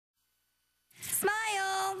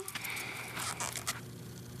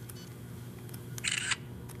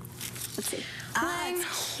Let's see.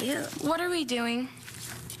 It's cute. What are we doing?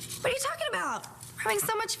 What are you talking about? We're having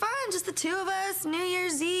so much fun. Just the two of us. New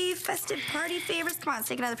Year's Eve, festive party favors. Come on, let's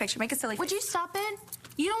take another picture. Make a silly face. Would you stop it?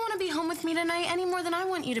 You don't want to be home with me tonight any more than I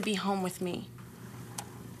want you to be home with me.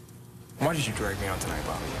 Why did you drag me out tonight,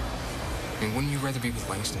 Bobby? I mean, wouldn't you rather be with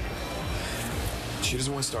Langston? She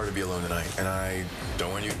doesn't want Star to be alone tonight, and I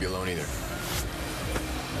don't want you to be alone either.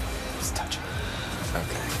 Just touch it.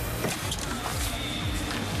 Okay.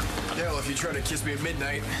 Yeah, well, if you try to kiss me at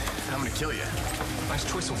midnight, I'm gonna kill you. Nice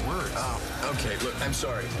choice of words. Oh, okay, look, I'm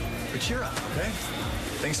sorry. But cheer up, okay?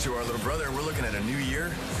 Thanks to our little brother, we're looking at a new year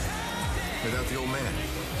without the old man.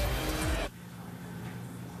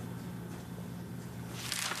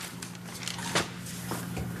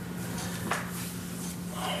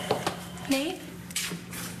 Nate?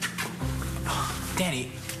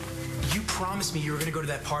 Danny, you promised me you were going to go to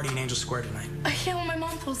that party in Angel Square tonight. Yeah, well, my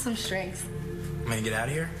mom pulled some strings. I'm going to get out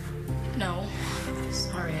of here? No.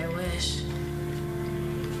 Sorry, I wish.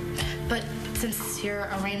 But since your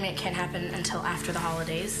arraignment can't happen until after the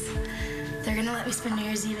holidays, they're gonna let me spend New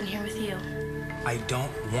Year's Eve in here with you. I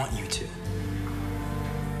don't want you to.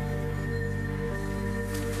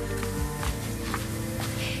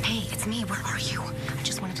 Hey, it's me. Where are you? I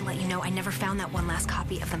just wanted to let you know I never found that one last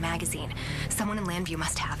copy of the magazine. Someone in Landview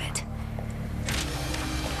must have it.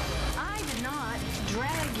 I did not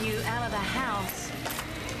drag you out of the house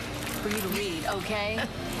for you to read, okay?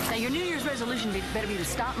 Now, your New Year's resolution better be to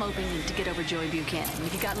stop moping and to get over Joey Buchanan.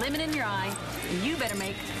 If you got lemon in your eye, then you better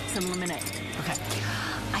make some lemonade. Okay.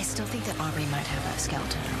 I still think that Aubrey might have a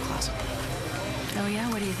skeleton in her closet. Oh, yeah?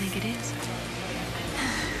 What do you think it is?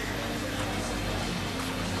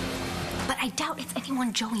 But I doubt it's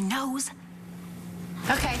anyone Joey knows.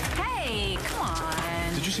 Okay. Hey, come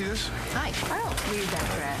on. Did you see this? Hi. I don't read that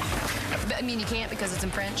trash. I mean, you can't because it's in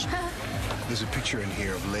French. There's a picture in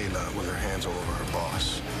here of Layla with her hands all over her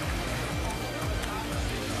boss.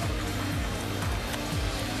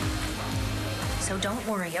 So don't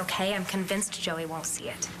worry, okay? I'm convinced Joey won't see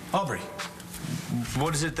it. Aubrey,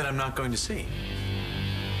 what is it that I'm not going to see?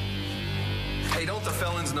 Hey, don't the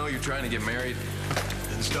felons know you're trying to get married?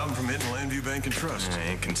 Didn't stop them from hitting Landview Bank and Trust.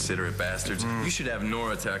 Inconsiderate bastards. You should have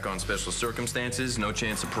Nora attack on special circumstances, no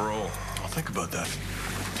chance of parole. I'll think about that.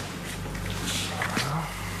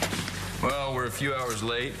 Well, we're a few hours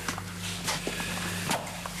late.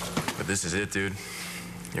 But this is it, dude.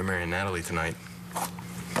 You're marrying Natalie tonight.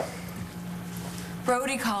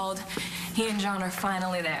 Brody called. He and John are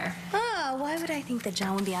finally there. Oh, why would I think that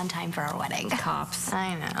John would be on time for our wedding? Cops.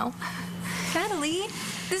 I know. Natalie,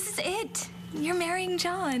 this is it. You're marrying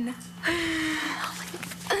John.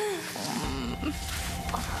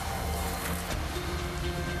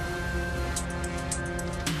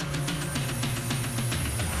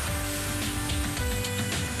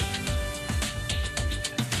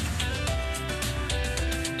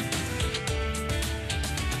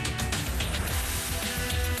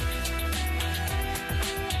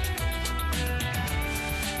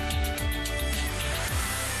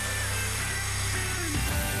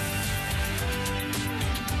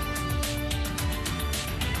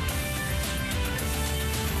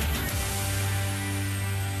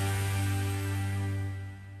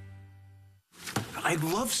 I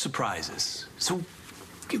love surprises. So,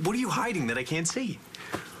 what are you hiding that I can't see?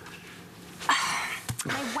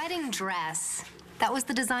 My wedding dress. That was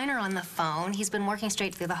the designer on the phone. He's been working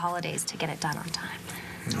straight through the holidays to get it done on time.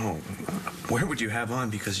 No. Where would you have on?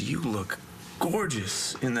 Because you look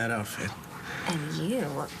gorgeous in that outfit. And you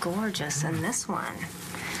look gorgeous in this one.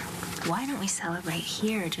 Why don't we celebrate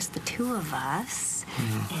here, just the two of us,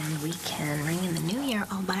 and we can ring in the new year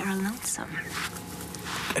all by our lonesome.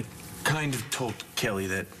 I kind of told Kelly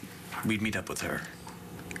that we'd meet up with her.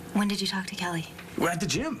 When did you talk to Kelly? We're at the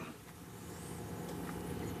gym.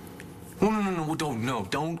 No,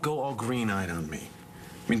 don't go all green-eyed on me.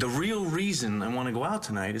 I mean, the real reason I want to go out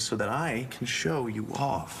tonight is so that I can show you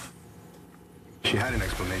off. She had an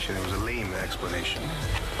explanation. It was a lame explanation.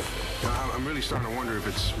 Now, I'm really starting to wonder if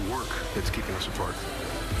it's work that's keeping us apart.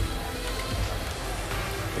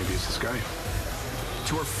 Maybe it's this guy.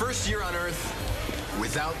 To our first year on Earth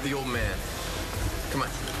without the old man. Come on.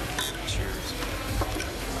 Cheers.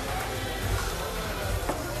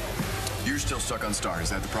 You're still stuck on Star. Is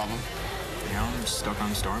that the problem? Yeah, I'm stuck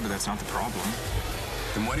on Star, but that's not the problem.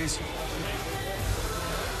 Then what is?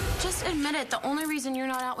 Just admit it. The only reason you're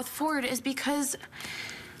not out with Ford is because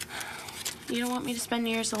you don't want me to spend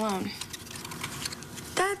New Year's alone.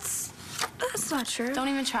 That's not true. Don't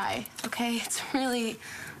even try, okay? It's really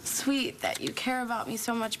sweet that you care about me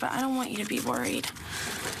so much, but I don't want you to be worried.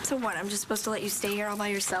 So what, I'm just supposed to let you stay here all by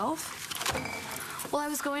yourself? Well, I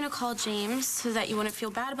was going to call James so that you wouldn't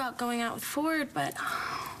feel bad about going out with Ford, but...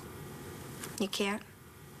 You can't?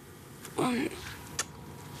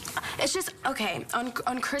 It's just, okay,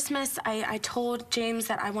 on Christmas, I told James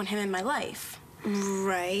that I want him in my life.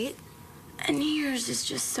 Right. And New Year's is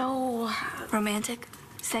just so... Romantic?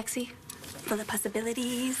 Sexy? Full of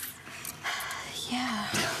possibilities? Yeah.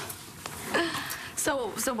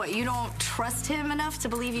 So what, you don't trust him enough to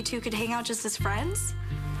believe you two could hang out just as friends?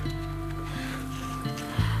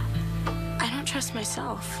 I don't trust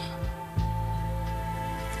myself.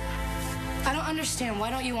 I don't understand. Why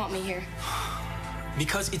don't you want me here?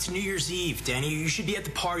 Because it's New Year's Eve, Danny. You should be at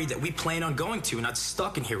the party that we plan on going to and not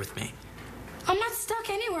stuck in here with me. I'm not stuck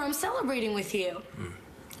anywhere. I'm celebrating with you.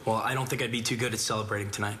 Well, I don't think I'd be too good at celebrating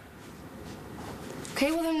tonight.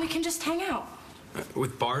 Okay, well then we can just hang out.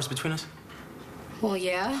 With bars between us? Well,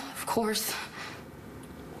 yeah, of course.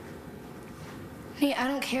 Hey, I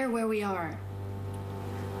don't care where we are.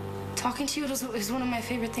 Talking to you is one of my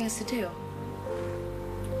favorite things to do.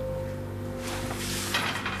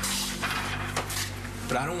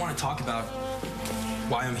 But I don't want to talk about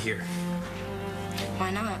why I'm here.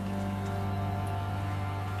 Why not?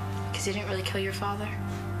 Because you didn't really kill your father?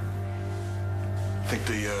 Think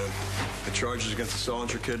the charges against the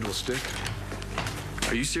Solinger kid will stick?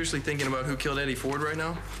 Are you seriously thinking about who killed Eddie Ford right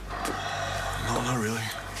now? No, not really.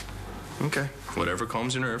 Okay, whatever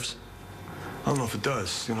calms your nerves. I don't know if it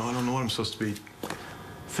does. You know, I don't know what I'm supposed to be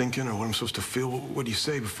thinking or what I'm supposed to feel. What do you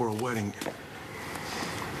say before a wedding?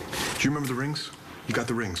 Do you remember the rings? You got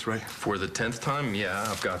the rings, right? For the 10th time? Yeah,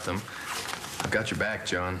 I've got them. I've got your back,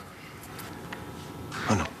 John.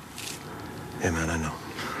 I know. Yeah, man, I know.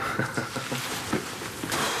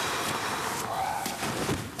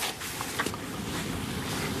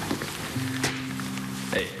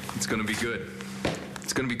 Hey, it's gonna be good.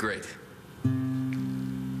 It's gonna be great.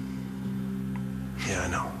 Yeah, I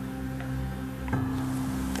know.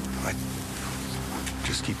 I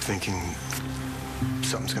just keep thinking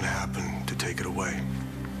something's gonna happen to take it away.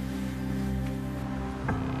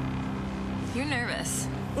 You're nervous.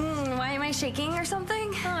 Why am I shaking or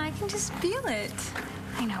something? Oh, I can just feel it.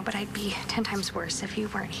 I know, but I'd be 10 times worse if you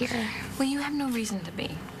weren't here. Well, you have no reason to be.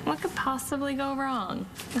 What could possibly go wrong?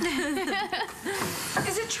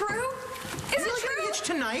 Is it true? Is it true? Hitch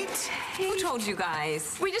tonight? Who told you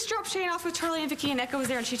guys? We just dropped Shane off with Charlie and Vicky, and Echo was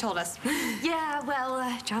there, and she told us. Yeah,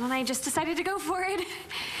 well, John and I just decided to go for it.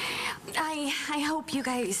 I hope you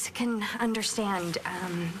guys can understand.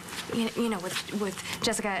 You know, with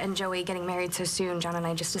Jessica and Joey getting married so soon, John and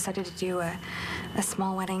I just decided to do a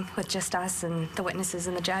small wedding with just us and the witnesses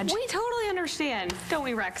and the judge. We totally understand, don't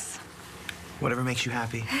we, Rex? Whatever makes you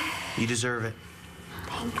happy. You deserve it.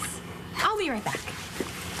 Thanks. I'll be right back.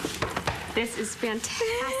 This is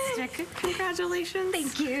fantastic. Congratulations.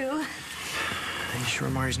 Thank you. Are you sure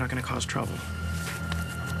Mari's not going to cause trouble?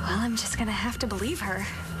 Well, I'm just gonna have to believe her.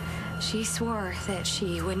 She swore that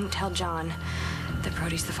she wouldn't tell John that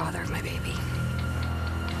Brody's the father of my baby.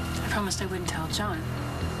 I promised I wouldn't tell John,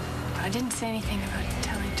 but I didn't say anything about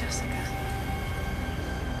telling Jessica.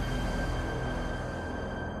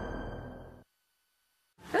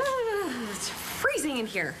 It's freezing in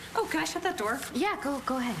here. Oh, can I shut that door? Yeah,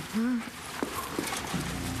 go ahead.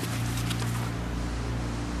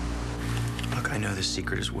 Look, I know this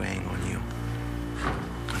secret is weighing on you.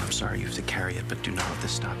 And I'm sorry you have to carry it, but do not let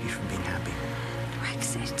this stop you from being happy.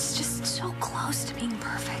 Rex, it's just so close to being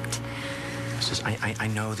perfect. I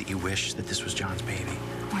know that you wish that this was John's baby.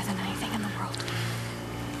 More than anything in the world.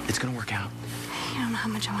 It's gonna work out. You don't know how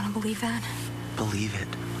much I want to believe that. Believe it.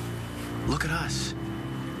 Look at us.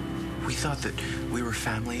 We thought that we were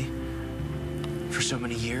family for so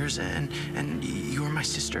many years, and you were my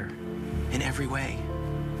sister in every way.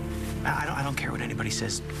 I don't care what anybody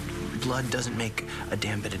says. Blood doesn't make a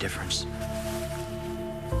damn bit of difference.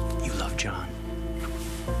 You love John.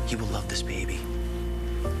 He will love this baby.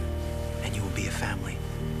 And you will be a family.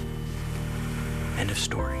 End of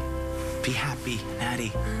story. Be happy,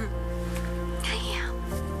 Natty. I am.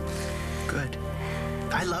 Good.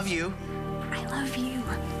 I love you. I love you,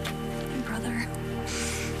 my brother.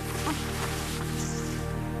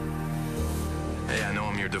 Hey, I know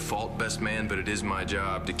I'm your default best man, but it is my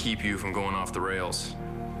job to keep you from going off the rails.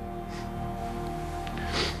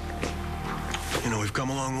 You know, we've come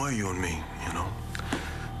a long way, you and me, you know.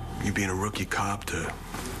 You being a rookie cop to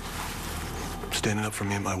standing up for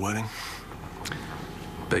me at my wedding.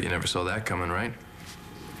 Bet you never saw that coming, right?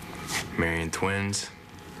 Marrying twins,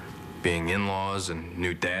 being in-laws and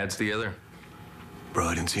new dads together. Bro,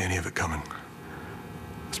 I didn't see any of it coming.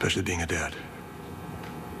 Especially being a dad.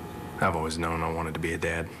 I've always known I wanted to be a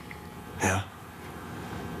dad. Yeah?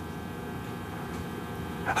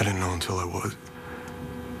 I didn't know until I was.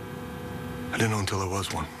 I didn't know until I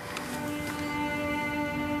was one.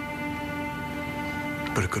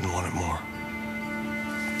 But I couldn't want it more.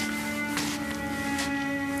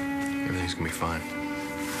 Everything's gonna be fine.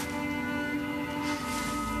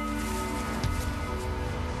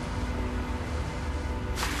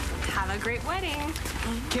 Have a great wedding.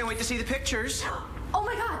 Can't wait to see the pictures. Oh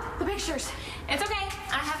my God, the pictures. It's okay.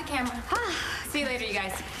 I have a camera. See you later, you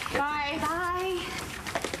guys. Bye. Bye.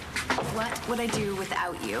 What would I do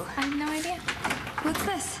without you? I have no idea. What's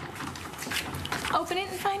this? Open it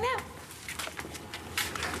and find out.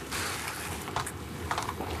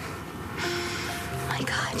 Oh my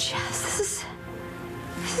God, Jess,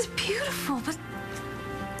 this is beautiful, but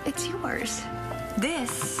it's yours.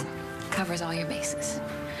 This covers all your bases.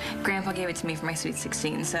 Grandpa gave it to me for my sweet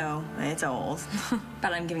 16, so it's old.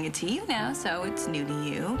 But I'm giving it to you now, so it's new to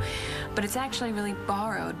you. But it's actually really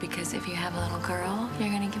borrowed because if you have a little girl, you're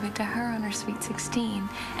gonna give it to her on her sweet 16.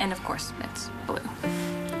 And of course, it's blue.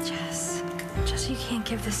 Jess, you can't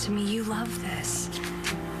give this to me. You love this.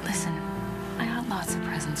 Listen, I got lots of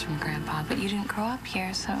presents from Grandpa, but you didn't grow up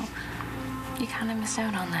here, so you kind of missed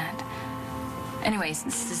out on that. Anyways,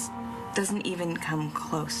 this doesn't even come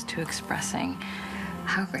close to expressing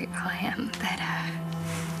how grateful I am that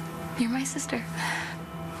you're my sister.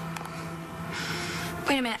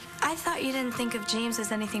 Wait a minute. I thought you didn't think of James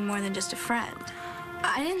as anything more than just a friend.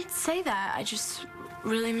 I didn't say that. I just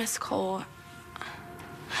really miss Cole.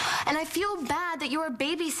 And I feel bad that you were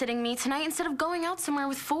babysitting me tonight instead of going out somewhere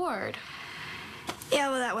with Ford. Yeah,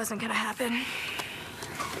 well, that wasn't gonna happen.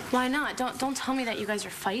 Why not? Don't tell me that you guys are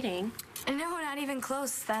fighting. No, not even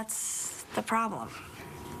close. That's the problem.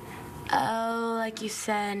 Oh, like you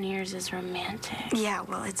said, New Year's is romantic. Yeah,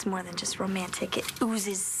 well, it's more than just romantic. It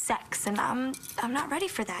oozes sex, and I'm not ready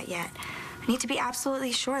for that yet. I need to be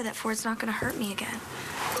absolutely sure that Ford's not gonna hurt me again.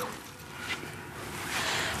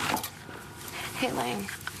 Hey, Lang.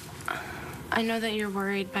 I know that you're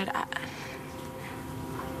worried, but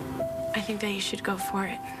I think that you should go for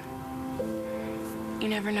it. You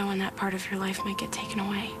never know when that part of your life might get taken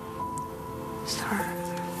away. Sorry.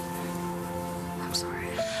 I'm sorry.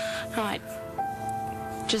 No, I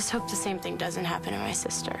just hope the same thing doesn't happen to my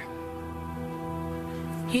sister.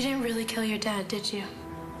 You didn't really kill your dad, did you?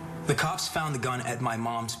 The cops found the gun at my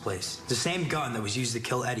mom's place. The same gun that was used to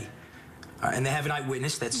kill Eddie. And they have an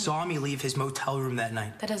eyewitness that saw me leave his motel room that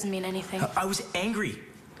night. That doesn't mean anything. I was angry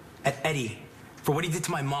at Eddie for what he did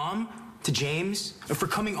to my mom, to James, for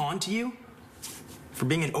coming on to you, for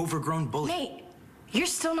being an overgrown bully. Nate, you're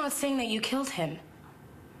still not saying that you killed him.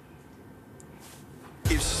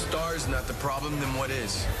 If Star's not the problem, then what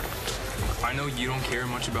is? I know you don't care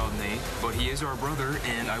much about Nate, but he is our brother,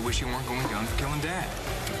 and I wish you weren't going down for killing Dad.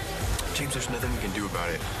 James, there's nothing we can do about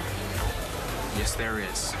it. Yes, there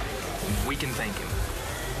is. We can thank him.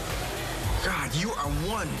 God, you are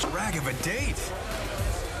one drag of a date.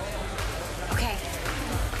 Okay.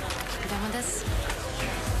 You done with this?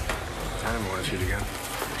 I never want to see it again.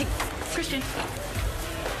 Hey, Christian.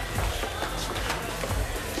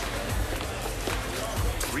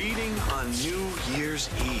 Reading on New Year's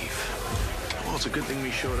Eve. Well, it's a good thing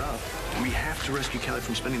we showed up. We have to rescue Kelly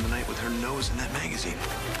from spending the night with her nose in that magazine.